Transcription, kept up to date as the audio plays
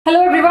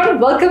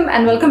welcome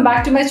and welcome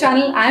back to my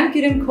channel. I am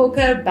Kiran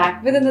Khokhar,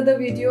 back with another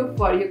video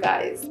for you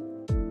guys.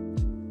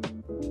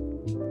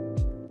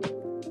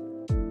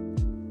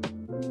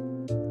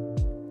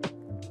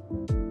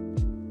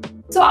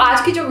 So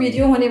आज की जो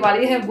video होने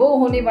वाली है वो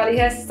होने वाली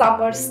है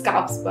समर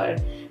स्कार्फ्स पर.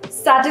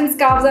 Satin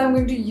scarves I'm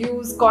going to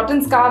use,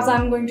 cotton scarves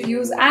I'm going to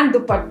use, and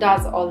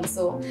dupattas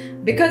also,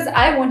 because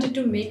I wanted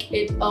to make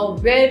it a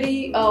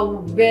very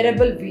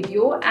wearable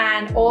video.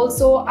 And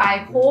also I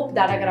hope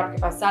that अगर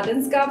आपके पास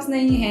satin scarves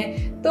नहीं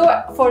हैं तो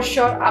for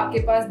sure आपके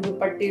पास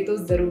दुपट्टे तो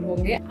ज़रूर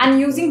होंगे. And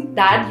using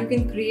that you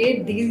can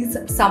create these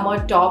summer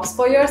tops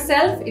for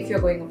yourself if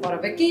you're going for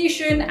a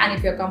vacation and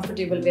if you're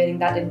comfortable wearing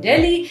that in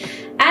Delhi,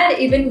 and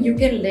even you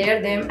can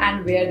layer them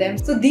and wear them.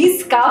 So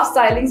these scarf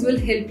stylings will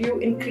help you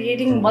in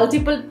creating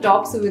multiple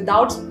tops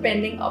without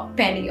spending a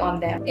penny on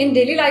them. In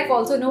daily life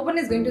also, no one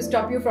is going to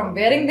stop you from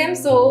wearing them,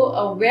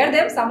 so wear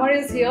them. Summer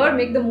is here.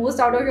 Make the most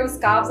out of your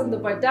scarves and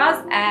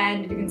dupattas,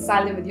 and you can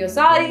style them with your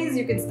saris,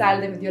 you can style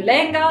them with your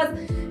lehengas,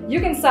 you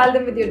can style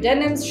them with your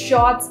denims,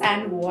 shorts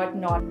and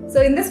whatnot.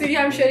 So in this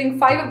video I'm sharing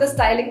 5 of the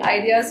styling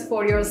ideas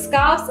for your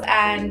scarves,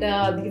 and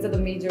these are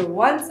the major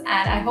ones,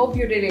 and I hope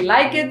you really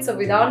like it. So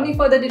without any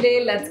further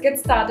delay, let's get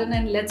started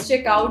and let's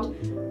check out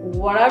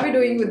what are we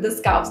doing with the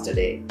scarves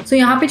today. So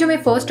यहाँ पे जो मैं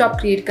first top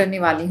create करने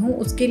वाली हूँ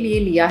उसके लिए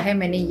लिया है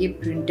मैंने ये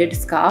प्रिंटेड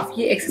स्कार्फ.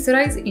 ये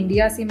एक्सेसराइज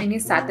इंडिया से मैंने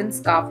सैटिन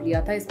स्कार्फ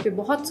लिया था. इस पे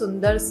बहुत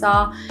सुंदर सा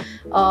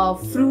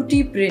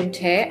फ्रूटी प्रिंट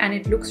है and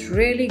it looks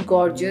really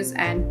gorgeous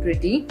and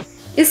pretty.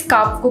 इस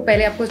स्कार्फ को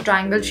पहले आपको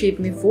ट्रायंगल शेप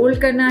में फोल्ड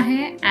करना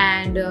है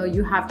and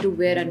you have to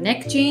where a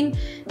neck chain.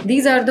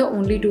 These are the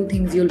only 2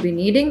 things you will be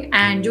needing.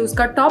 And जो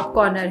उसका टॉप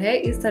कॉर्नर है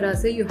इस तरह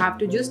से you have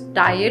to just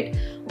tie it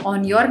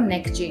on your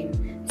neck chain.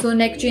 So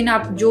neck chain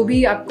आप जो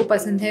भी आपको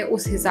पसंद है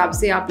उस हिसाब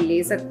से आप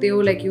ले सकते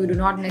हो. Like you do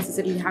not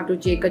necessarily have to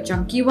take a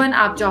Chunky one.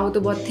 आप चाहो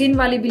तो बहुत थिन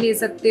वाली भी ले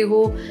सकते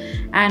हो,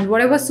 and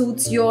whatever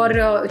suits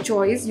your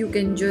choice you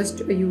can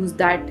just use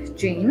that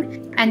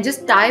chain and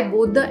just tie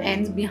both the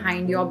ends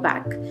behind your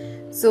back.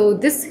 So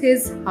this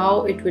is how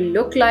it will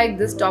look like.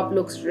 This top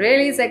looks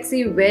really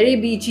sexy, very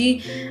beachy,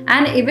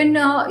 and even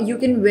you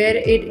can wear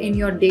it in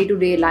your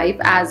day-to-day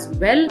life as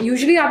well.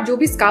 Usually आप जो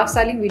भी scarf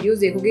styling videos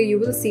देखोगे,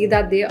 you will see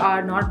that they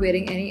are not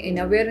wearing any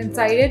innerwear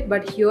inside it,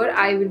 but here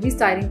I will be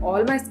styling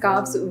all my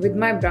scarves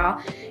with my bra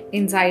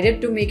inside it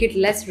to make it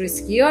less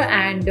riskier,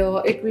 and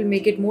it will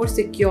make it more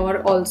secure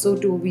also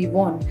to be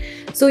worn.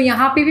 So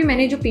यहाँ पे भी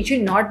मैंने जो पीछे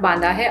knot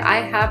बांधा है, I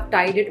have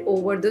tied it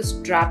over the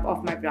strap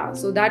of my bra,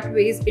 so that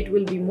ways it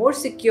will be more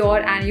secure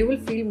and you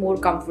will feel more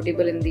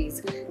comfortable in these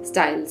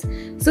styles.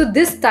 So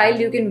this style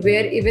you can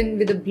wear even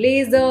with a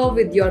blazer,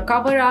 with your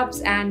cover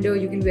ups, and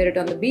you can wear it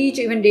on the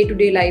beach. Even day to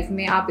day life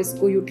में आप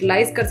इसको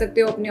utilize कर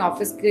सकते हो अपने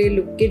office के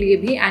look के लिए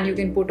भी, and you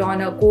can put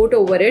on a coat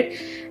over it,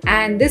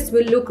 and this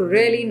will look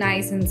really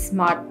nice and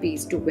smart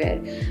piece to wear.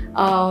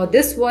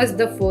 This was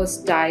the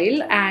first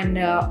style,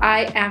 and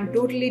I am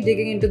totally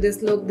digging into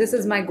this look. This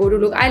is my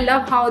go-to look. I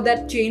love how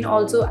that chain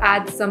also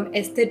adds some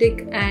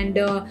aesthetic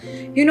and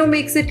you know,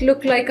 makes it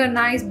look like a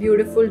nice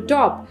beautiful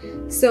top.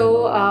 So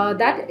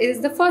that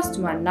is the first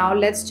one. Now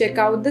let's check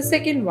out the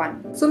second one.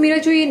 So मेरा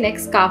जो ये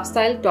next scarf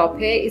style top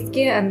है,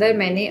 इसके अंदर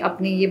मैंने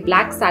अपने ये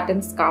black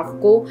satin scarf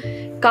को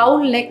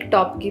काउल नेक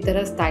टॉप की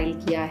तरह स्टाइल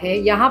किया है.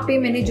 यहाँ पे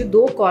मैंने जो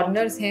 2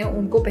 कॉर्नर्स हैं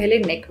उनको पहले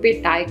नेक पे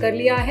टाई कर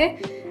लिया है,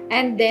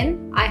 and then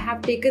I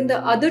have taken the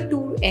other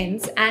 2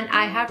 ends and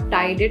I have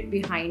tied it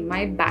behind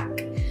my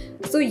back.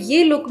 So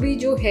ये look भी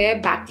जो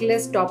है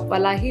backless top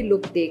वाला ही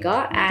look देगा,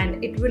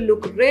 and it will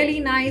look really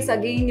nice.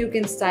 Again you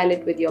can style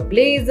it with your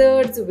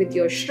blazers, with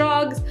your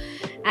shrugs,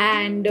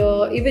 and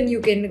even you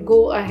can go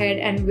ahead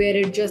and wear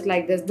it just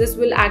like this. This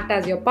will act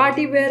as your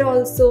party wear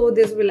also.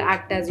 This will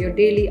act as your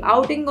daily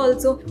outing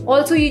also.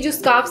 Also ये जो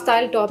scarf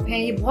style top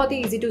है ये बहुत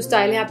ही easy to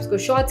style है. आप इसको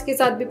shorts के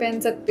साथ भी पहन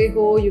सकते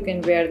हो. You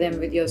can wear them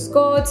with your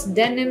skirts,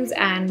 denims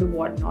and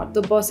whatnot.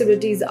 The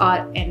possibilities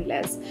are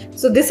endless.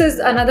 So this is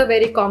another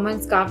very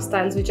common scarf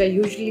styles which I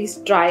usually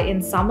try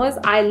in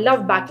summers. I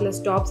love backless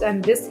tops,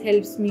 and this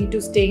helps me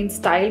to stay in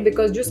style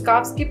because जो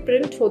scarves के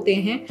print होते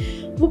हैं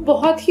वो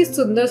बहुत ही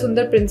सुंदर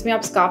सुंदर prints में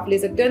आप scarf ले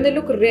सकते हो, and they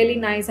look really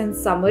nice and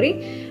summery.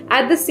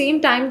 At the same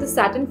time the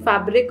satin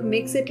fabric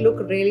makes it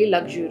look really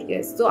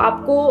luxurious. So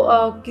आपको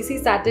किसी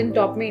satin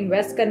top में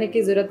invest करने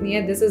की ज़रूरत नहीं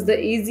है. This is the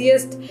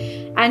easiest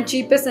and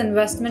cheapest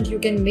investment you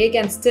can make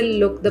and still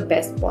look the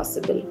best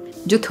possible.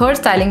 जो third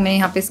styling मैंने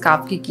यहाँ पे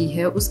स्कार्फ की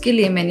है उसके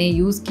लिए मैंने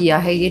यूज़ किया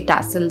है ये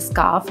टैसल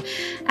स्कार्फ,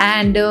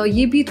 एंड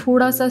ये भी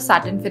थोड़ा सा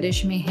सैटिन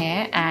फिनिश में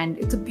है, and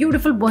it's a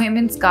beautiful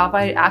Bohemian scarf.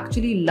 I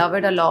actually love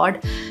it a lot.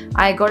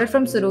 I got it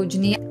from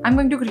Sarojini. I'm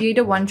going to create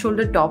a one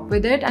shoulder top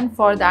with it, and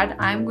for that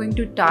I'm going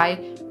to tie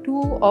 2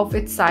 2 of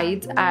its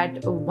sides at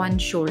one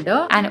shoulder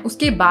and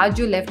उसके बाद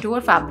जो left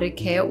over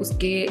fabric है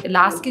उसके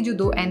last के जो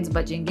 2 ends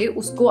बचेंगे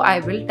उसको I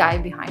will tie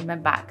behind my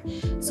back.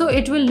 So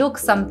it will look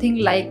something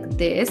like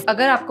this.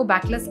 अगर आपको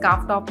backless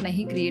scarf top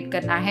नहीं create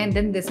करना है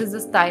then this is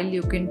the style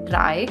you can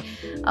try.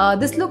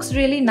 This looks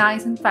really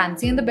nice and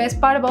fancy and the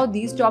best part about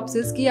these tops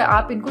is कि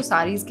आप इनको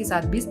sarees के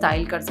साथ भी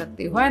style कर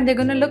सकते हो and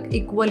they're gonna look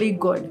equally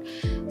good.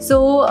 So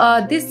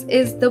this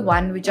is the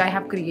one which I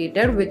have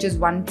created, which is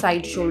one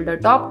side shoulder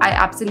top. I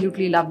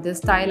absolutely love this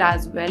style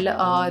as well.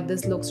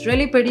 This looks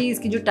really pretty.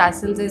 इसकी जो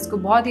tassels है इसको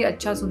बहुत ही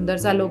अच्छा सुंदर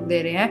सा look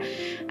दे रहे हैं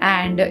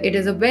and it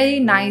is a very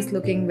nice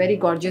looking, very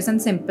gorgeous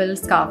and simple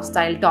scarf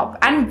style top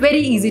and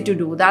very easy to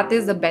do. That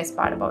is the best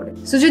part about it.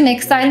 So जो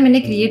next style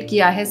मैंने create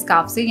किया है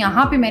scarf से,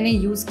 यहाँ पे मैंने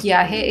use किया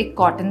है एक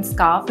cotton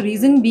scarf.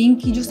 Reason being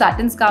कि जो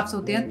satin scarves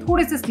होते हैं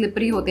थोड़े से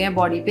slippery होते हैं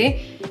body पे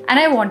and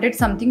I wanted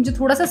something जो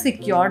थोड़ा सा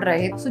secured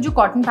रहे. So जो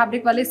cotton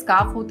fabric वाले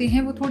scarf होते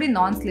हैं वो थोड़े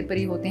non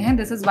slippery होते हैं.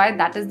 This is why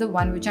that is the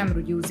one which I'm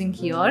using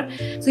here.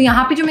 So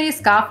यहाँ पे जो मैंने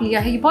scarf लिया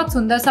है ये बहुत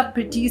सुंदर सा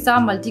pretty सा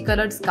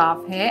multicolored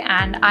scarf है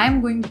and I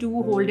am going to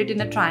hold it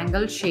in a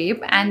triangle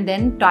shape and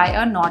then tie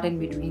a knot in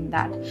between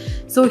that.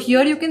 So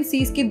here you can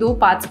see इसके 2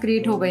 parts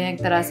create हो गए हैं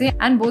एक तरह से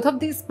and both of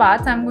these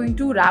parts I'm going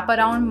to wrap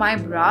around my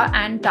bra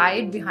and tie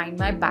it behind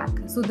my back.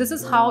 So this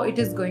is how it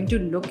is going to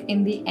look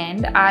in the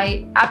end.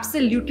 I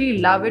absolutely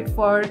love it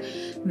for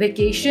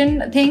vacation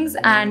things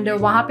and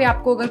वहाँ पे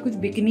आपको अगर कुछ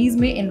bikinis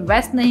में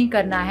invest नहीं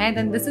करना है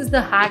then this is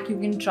the hack you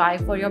can try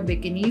for your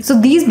bikinis. So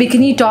these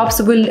bikini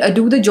tops will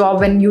do the job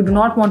when you do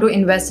not want to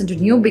invest into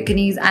new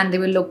bikinis and they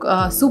will look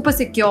super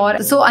secure.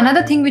 So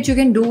another thing which you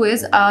can do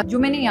is जो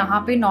मैंने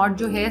यहाँ पे knot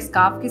जो है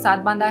scarf के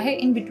साथ बांधा है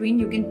in between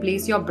you can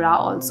place your bra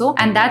also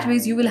and that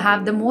ways you will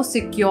have the most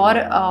secure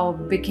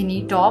bikini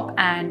top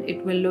and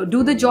it will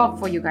do the job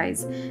for you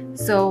guys.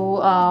 So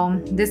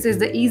this is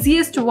the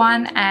easiest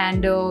one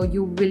and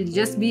you will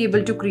just be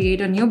able to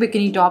create a new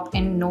bikini top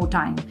in no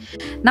time.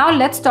 Now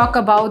let's talk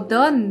about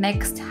the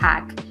next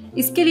hack.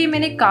 इसके लिए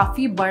मैंने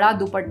काफ़ी बड़ा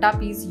दुपट्टा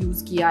piece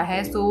use किया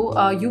है. So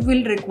you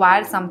will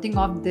require something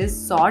of this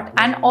sort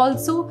and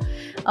also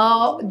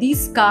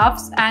these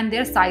scarves and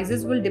their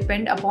sizes will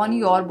depend upon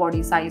your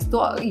body size.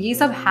 तो ये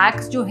सब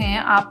hacks जो हैं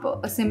आप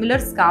similar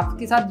scarf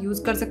के साथ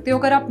यूज़ कर सकते हो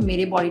अगर आप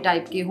मेरे body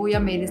type के हो या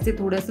मेरे से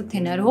थोड़ा सा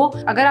thinner हो.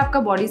 अगर आपका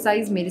body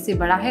size मेरे से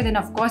बड़ा है then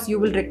of course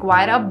you will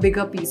require a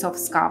bigger piece of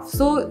scarf.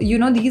 So you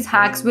know these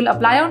hacks will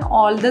apply on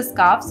all the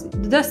scarves.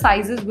 The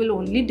sizes will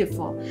only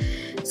differ.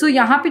 So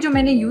यहाँ पे जो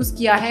मैंने यूज़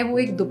किया है वो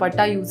एक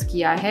दुपट्टा यूज़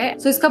किया है.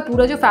 So इसका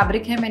पूरा जो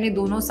फैब्रिक है मैंने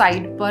दोनों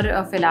साइड पर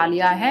फैला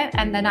लिया है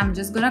and then I'm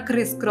just gonna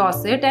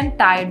crisscross it and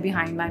tie it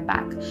behind my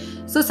back.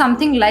 So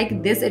something like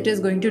this it is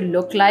going to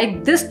look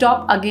like. This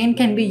top again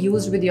can be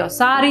used with your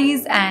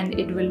sarees and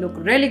it will look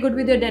really good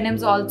with your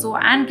denims also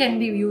and can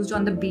be used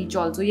on the beach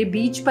also. ये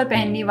beach पर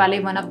पहनने वाले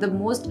one of the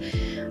most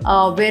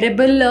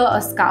wearable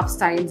scarf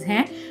styles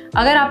हैं.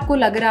 अगर आपको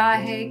लग रहा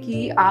है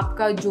कि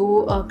आपका जो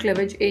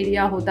क्लीवेज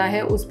एरिया होता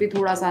है उस पर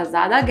थोड़ा सा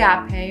ज़्यादा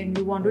गैप है and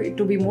you want it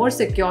to be more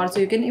secure so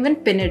you can even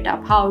pin it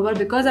up. However,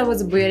 because I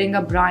was wearing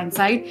a bra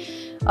inside,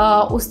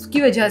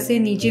 उसकी वजह से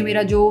नीचे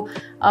मेरा जो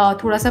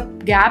थोड़ा सा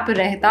गैप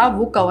रहता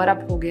वो कवर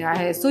अप हो गया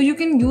है. So you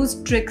can use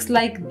tricks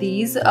like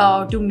these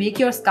to make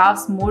your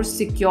scarves more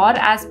secure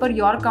as per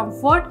your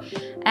comfort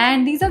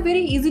and these are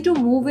very easy to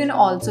move in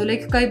also.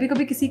 Like कभी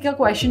कभी किसी का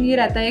question ये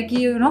रहता है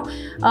कि you know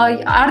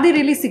are they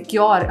really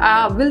secure,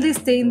 will they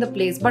stay in the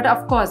place? But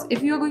of course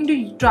if you are going to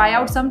try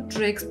out some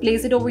tricks,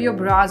 place it over your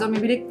bras or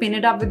maybe like pin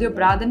it up with your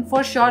bra, then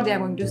for sure they are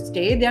going to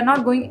stay. They are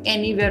not going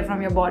anywhere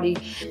from your body.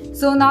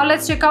 So now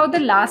let's check out the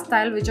last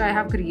style which I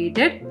have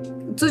created.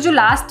 तो जो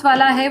last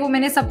वाला है वो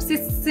मैंने सबसे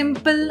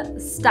simple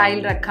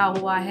style रखा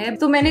हुआ है.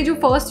 तो मैंने जो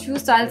फर्स्ट फ्यू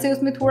स्टाइल्स है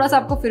उसमें थोड़ा सा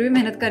आपको फिर भी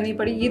मेहनत करनी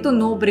पड़ी. ये तो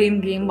नो ब्रेन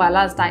गेम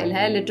वाला स्टाइल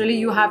है. Literally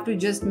you have to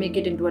just make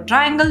it into a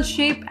triangle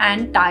shape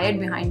and tie it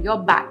behind your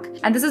back.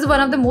 And this is one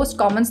of the most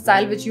common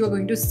style which you are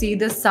going to see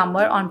this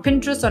summer on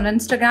Pinterest, on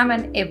Instagram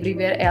and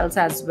everywhere else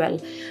as well.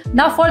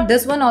 Now for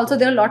this one also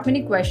there are lot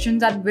many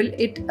questions that will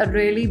it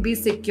really be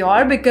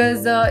secure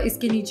because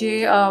इसके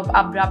नीचे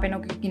आप ब्रा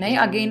पहनोगे कि नहीं.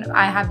 Again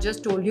I have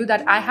just told you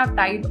that I have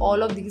tied all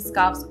of these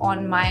scarves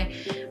on my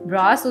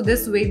bra, so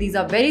this way these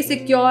are very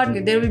secure.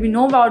 There will be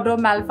no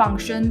wardrobe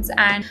malfunctions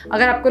and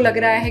अगर आपको लग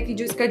रहा है कि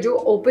जो इसका जो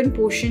open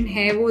portion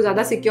है वो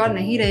ज़्यादा secure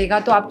नहीं रहेगा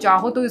तो आप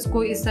चाहो तो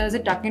इसको इस तरह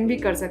से tuck in भी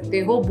कर सकते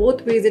हो.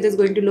 Both ways it is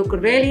going to look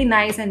really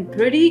nice and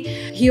pretty.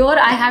 Here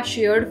I have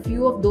shared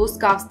few of those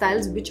scarf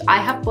styles which I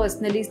have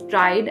personally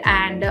tried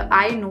and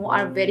I know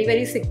are very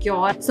very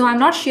secure. So I'm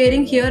not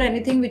sharing here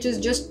anything which is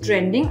just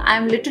trending.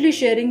 I'm literally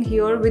sharing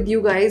here with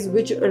you guys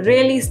which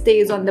really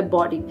stays on the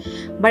body.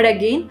 But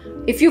again,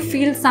 if you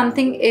feel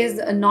something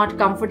is not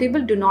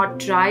comfortable, do not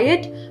try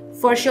it.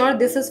 For sure,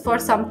 this is for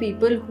some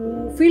people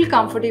who feel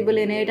comfortable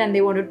in it and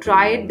they want to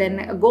try it,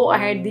 then go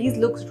ahead. These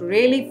looks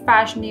really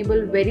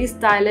fashionable, very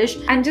stylish,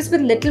 and just with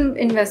little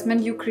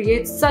investment you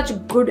create such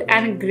good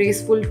and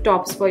graceful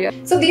tops for you.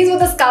 So these were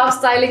the scarf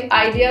styling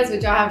ideas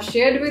which I have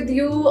shared with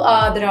you.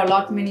 There are a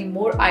lot many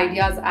more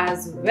ideas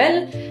as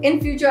well. In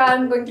future I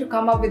am going to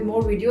come up with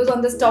more videos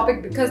on this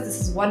topic because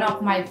this is one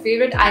of my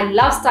favorite. I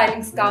love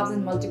styling scarves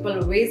in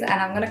multiple ways and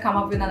I'm going to come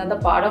up with another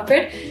part of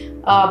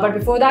it. But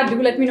before that,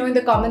 do let me know in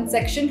the comment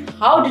section,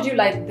 how did you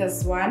like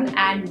this one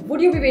and would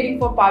you be waiting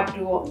for part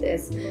 2 of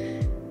this?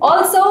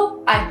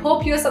 Also, I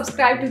hope you are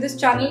subscribed to this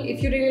channel.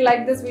 If you really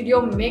like this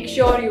video, make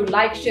sure you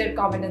like, share,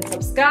 comment and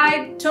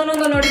subscribe. Turn on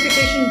the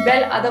notification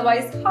bell,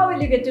 otherwise how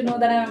will you get to know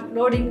that I am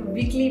uploading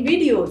weekly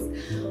videos?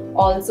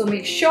 Also,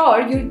 make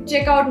sure you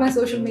check out my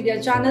social media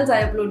channels.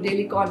 I upload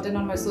daily content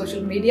on my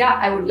social media.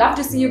 I would love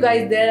to see you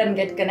guys there and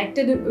get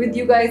connected with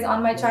you guys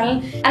on my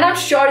channel. And I'm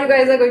sure you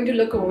guys are going to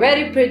look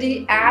very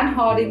pretty and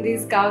hot in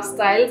these scarf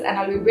styles, and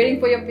I'll be waiting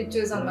for your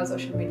pictures on my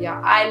social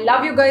media. I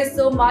love you guys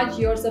so much.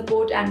 Your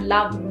support and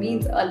love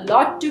means a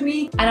lot to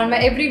me. And on my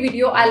every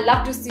video, I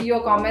love to see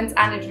your comments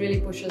and it really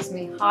pushes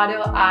me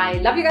harder. I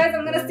love you guys.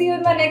 I'm gonna see you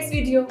in my next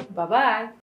video. Bye-bye.